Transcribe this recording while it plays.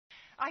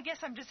I guess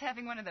I'm just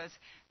having one of those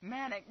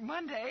manic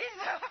Mondays.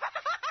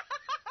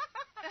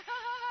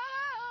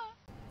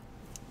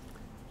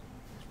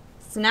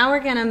 So now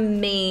we're gonna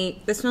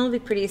make, this one will be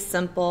pretty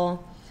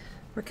simple.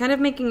 We're kind of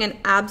making an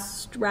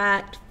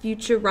abstract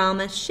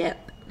Futurama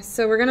ship.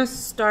 So we're gonna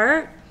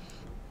start,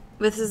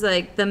 this is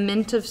like the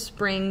Mint of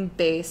Spring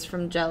base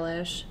from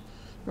Gelish.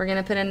 We're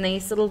gonna put a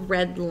nice little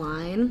red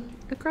line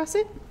across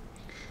it.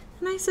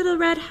 A nice little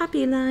red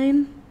happy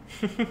line.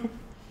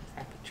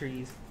 Happy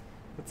trees.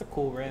 That's a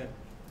cool red.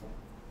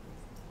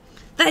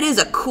 That is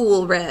a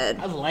cool red.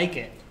 I like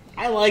it.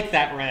 I like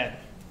that red.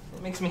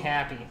 It makes me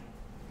happy.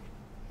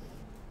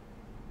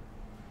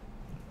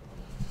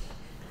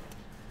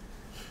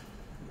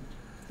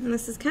 And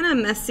this is kind of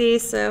messy,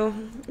 so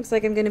looks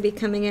like I'm going to be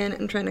coming in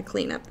and trying to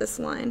clean up this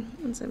line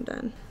once I'm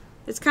done.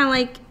 It's kind of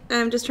like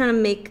I'm just trying to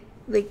make,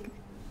 like,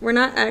 we're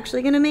not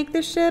actually going to make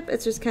this ship.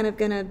 It's just kind of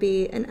going to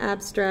be an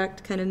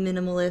abstract, kind of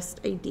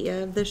minimalist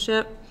idea of the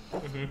ship.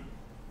 Mm-hmm.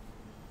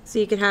 So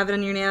you could have it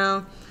on your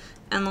nail,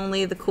 and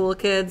only the cool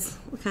kids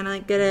will kind of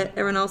like get it.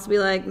 Everyone else will be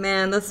like,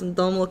 man, that's some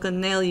dumb looking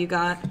nail you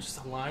got.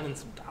 Just a line and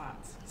some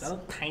dots. Is that a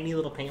tiny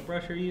little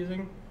paintbrush you're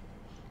using?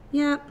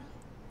 Yeah.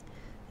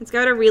 It's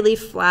got a really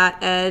flat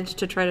edge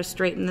to try to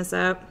straighten this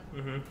out.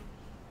 Mm-hmm.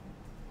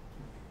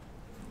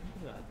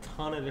 Got a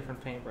ton of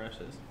different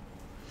paintbrushes.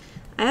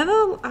 I have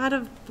a lot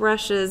of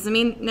brushes. I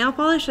mean, nail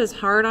polish is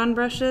hard on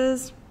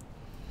brushes,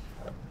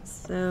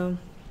 so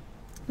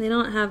they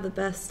don't have the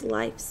best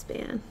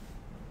lifespan.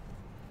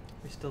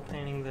 You're still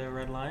painting the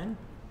red line?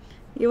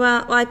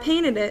 Well, I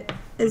painted it,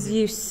 as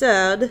you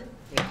said,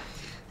 Yeah.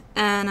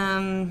 and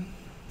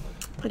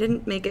I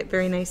didn't make it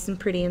very nice and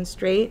pretty and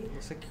straight. It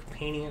looks like you're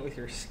painting it with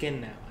your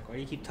skin now. Like, why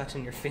do you keep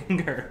touching your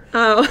finger?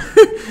 Oh,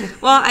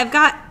 well, I've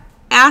got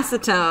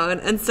acetone,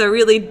 and so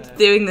really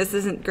doing this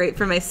isn't great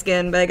for my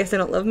skin, but I guess I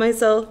don't love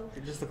myself.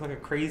 You just look like a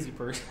crazy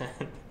person.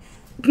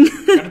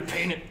 Gotta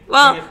paint it.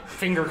 Well, paint it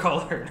finger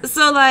colored.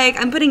 So, like,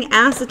 I'm putting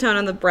acetone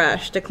on the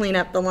brush to clean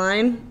up the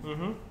line,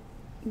 Mm-hmm.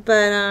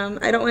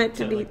 but I don't want it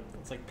to be...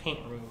 It's like paint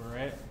remover,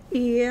 right?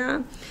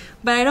 Yeah,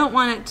 but I don't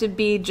want it to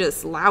be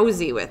just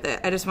lousy with it.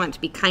 I just want it to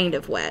be kind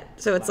of wet.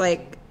 So it's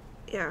like,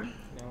 yeah.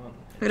 No,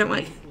 I don't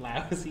want...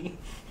 Lousy.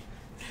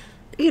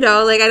 You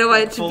know, like, I don't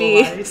want it to Full be...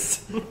 of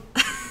ice.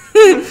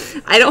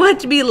 I don't want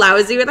it to be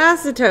lousy with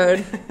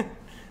acetone.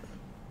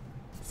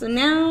 So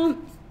now,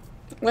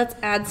 let's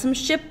add some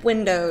ship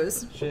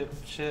windows. Ship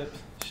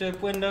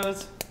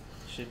windows.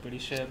 Shippity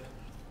ship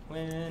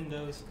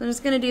windows. I'm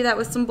just going to do that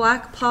with some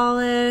black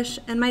polish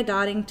and my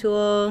dotting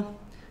tool.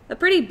 A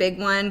pretty big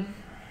one.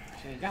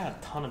 You got a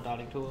ton of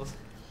dotting tools.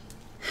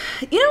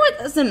 You know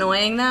what is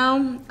annoying,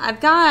 though?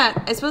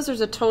 I suppose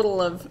there's a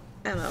total of,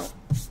 I don't know,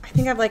 I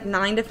think I have like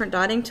 9 different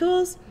dotting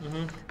tools.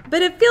 Mm-hmm.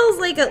 But it feels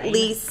like at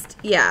least,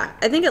 yeah,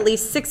 I think at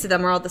least 6 of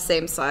them are all the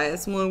same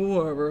size. Well,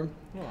 whatever.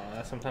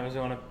 Well, sometimes you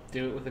want to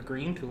do it with a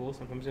green tool.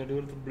 Sometimes you want to do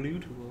it with a blue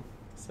tool.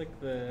 It's like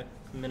the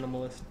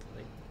minimalist,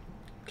 like,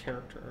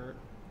 character art.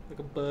 Like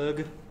a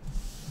bug.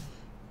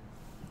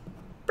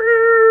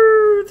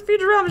 Brrr, it's a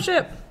Futurama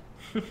ship.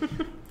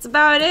 That's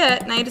about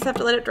it. Now you just have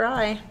to let it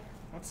dry.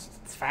 It's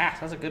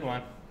fast. That's a good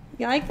one.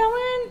 You like that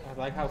one? I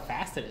like how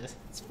fast it is.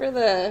 It's for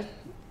the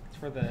It's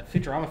for the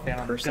Futurama fan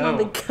on the person go. on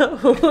the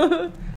go.